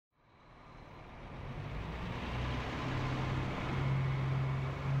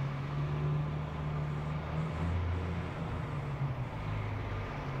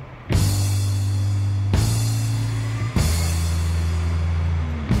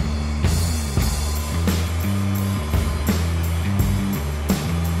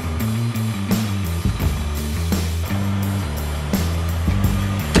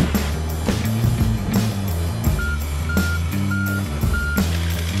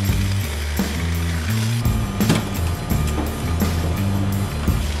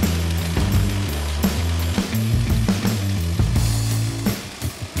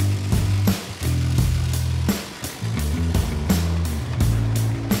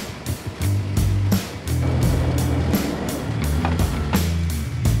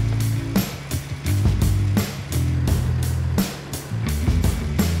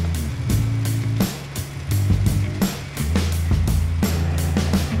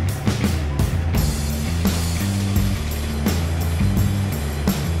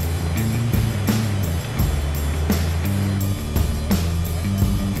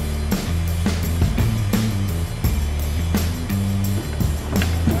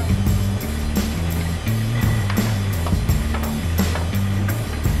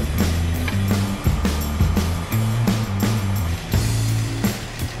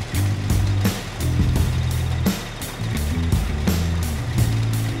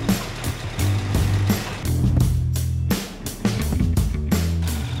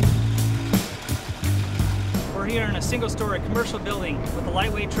single-story commercial building with a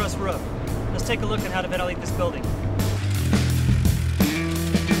lightweight truss roof. Let's take a look at how to ventilate this building.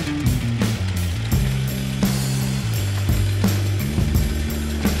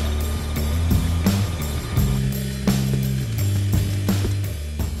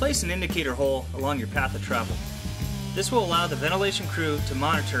 Place an indicator hole along your path of travel. This will allow the ventilation crew to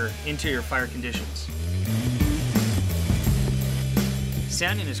monitor interior fire conditions.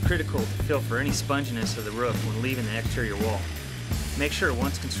 Sanding is critical to feel for any sponginess of the roof when leaving the exterior wall. Make sure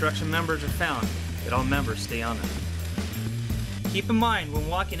once construction members are found that all members stay on them. Keep in mind when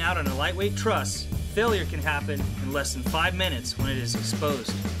walking out on a lightweight truss, failure can happen in less than 5 minutes when it is exposed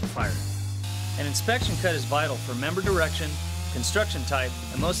to fire. An inspection cut is vital for member direction, construction type,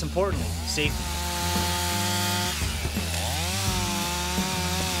 and most importantly, safety.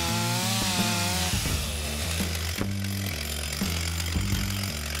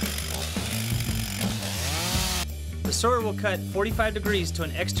 The sawyer will cut 45 degrees to an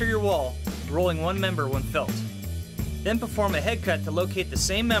exterior wall, rolling one member when felt. Then perform a head cut to locate the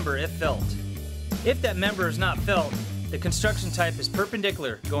same member if felt. If that member is not felt, the construction type is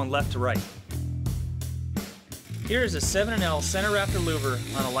perpendicular, going left to right. Here is a 7L center rafter louver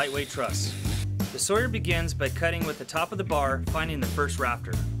on a lightweight truss. The sawyer begins by cutting with the top of the bar, finding the first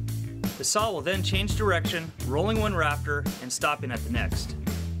rafter. The saw will then change direction, rolling one rafter and stopping at the next.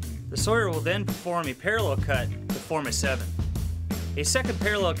 The sawyer will then perform a parallel cut to form a 7. A second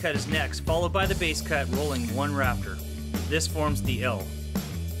parallel cut is next, followed by the base cut rolling one rafter. This forms the L.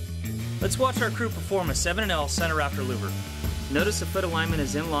 Let's watch our crew perform a 7L center rafter louver. Notice the foot alignment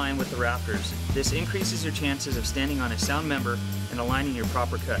is in line with the rafters. This increases your chances of standing on a sound member and aligning your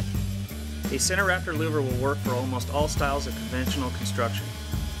proper cut. A center rafter louver will work for almost all styles of conventional construction.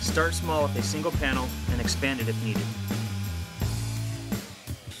 Start small with a single panel and expand it if needed.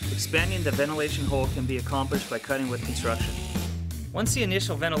 Expanding the ventilation hole can be accomplished by cutting with construction. Once the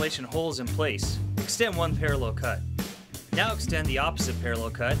initial ventilation hole is in place, extend one parallel cut. Now extend the opposite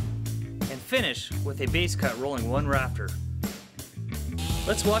parallel cut and finish with a base cut rolling one rafter.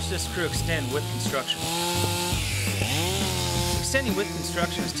 Let's watch this crew extend with construction. Extending with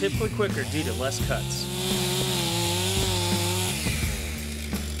construction is typically quicker due to less cuts.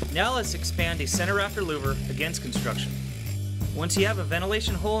 Now let's expand a center rafter louver against construction. Once you have a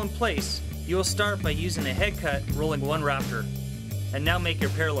ventilation hole in place, you will start by using a head cut rolling one rafter, and now make your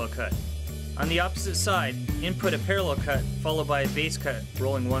parallel cut. On the opposite side, input a parallel cut followed by a base cut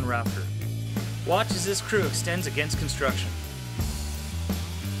rolling one rafter. Watch as this crew extends against construction.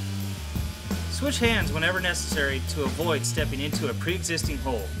 Switch hands whenever necessary to avoid stepping into a pre-existing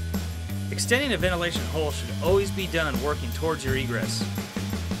hole. Extending a ventilation hole should always be done working towards your egress.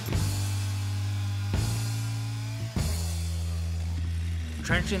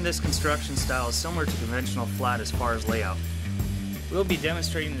 Trenching this construction style is similar to conventional flat as far as layout. We'll be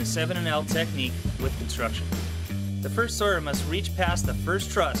demonstrating the 7L technique with construction. The first sawyer must reach past the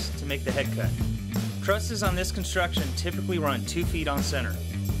first truss to make the head cut. Trusses on this construction typically run 2 feet on center.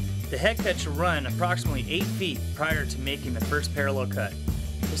 The head cut should run approximately 8 feet prior to making the first parallel cut.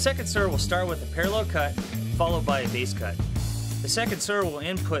 The second sawyer will start with a parallel cut followed by a base cut. The second sawyer will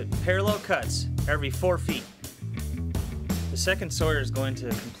input parallel cuts every 4 feet. The second sawyer is going to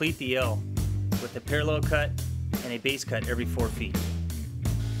complete the L with a parallel cut and a base cut every 4 feet.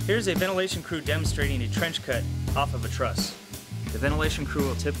 Here's a ventilation crew demonstrating a trench cut off of a truss. The ventilation crew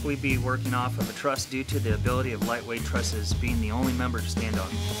will typically be working off of a truss due to the ability of lightweight trusses being the only member to stand on.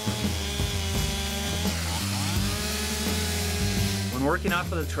 When working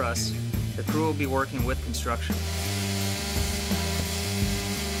off of the truss, the crew will be working with construction.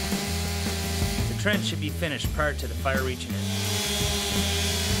 The trench should be finished prior to the fire reaching it.